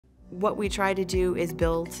What we try to do is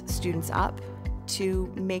build students up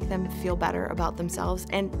to make them feel better about themselves.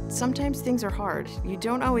 And sometimes things are hard. You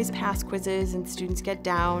don't always pass quizzes and students get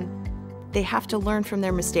down. They have to learn from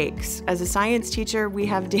their mistakes. As a science teacher, we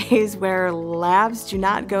have days where labs do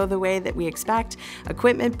not go the way that we expect.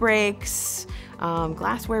 Equipment breaks,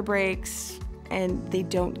 glassware breaks, and they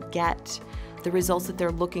don't get the results that they're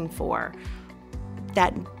looking for.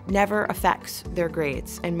 That never affects their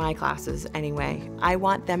grades, in my classes anyway. I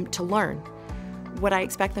want them to learn. What I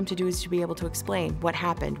expect them to do is to be able to explain what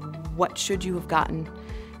happened, what should you have gotten,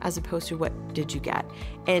 as opposed to what did you get.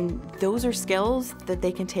 And those are skills that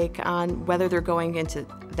they can take on whether they're going into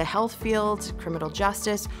the health field, criminal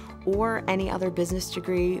justice, or any other business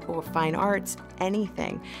degree or fine arts,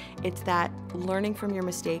 anything. It's that learning from your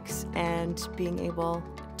mistakes and being able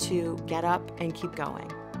to get up and keep going.